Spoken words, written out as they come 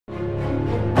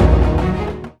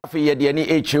afi ye de ni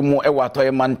HMO e wato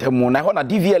e mantemu na ho na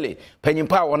DVLA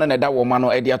panyimpa wona na da wo ma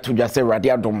no e de atodwa se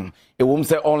rade adom e wom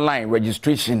se online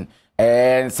registration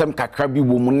some kakra bi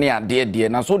wo mu ne ade de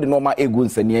na so de normal ego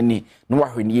nsani ani no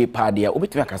wahwenie pa de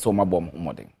obetumi akase o mabom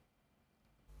homoden.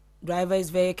 Drivers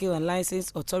Vehicle and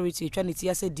License Authority twaniti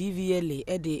ase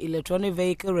DVLA the Electronic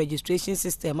Vehicle Registration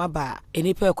System aba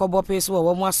enipa ekobo peso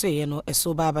wo mo asoye no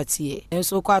eso ba abatie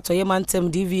enso kwa atoye mantem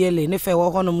DVLA ne fe wo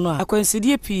honom no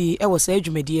akwansidie pi e wo sa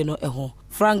adwumadie no ho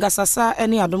Franga sasa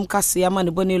eni Adom kase ama ne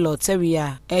boni lo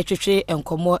teria twetwe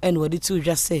enkomo ene wadi tu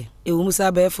dwase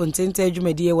ewumusa ba fontente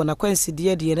adwumadie wo na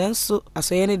kwansidie de ne nso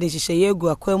asoye ne de hyehyeye egu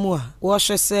akwamu a wo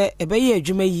hwese ebeye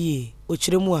adwuma yie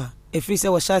okiremu a efrise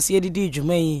wo hyase yedidi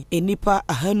dwuman enipa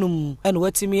ahanum ene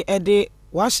watimi ede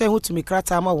wa hye hotumi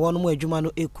krata ama wo no mu adwuma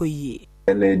no ekoyie.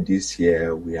 This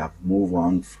year we have moved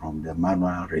on from the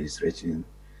manual registration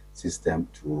system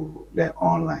to the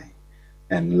online.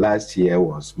 And last year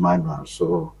was manual,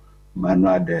 so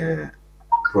manual the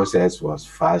process was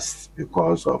fast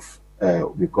because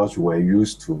we were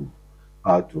used to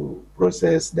how to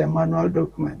process the manual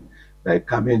document. Like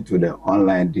coming to the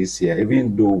online this year,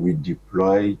 even though we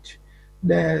deployed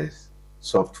the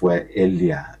software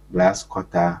earlier, last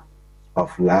quarter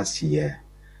of last year,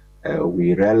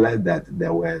 we realized that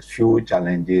there were few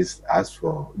challenges as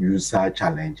for user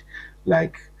challenge,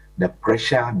 like the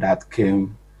pressure that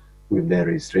came with the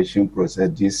registration process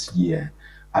this year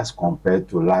as compared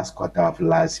to last quarter of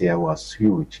last year was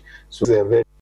huge. So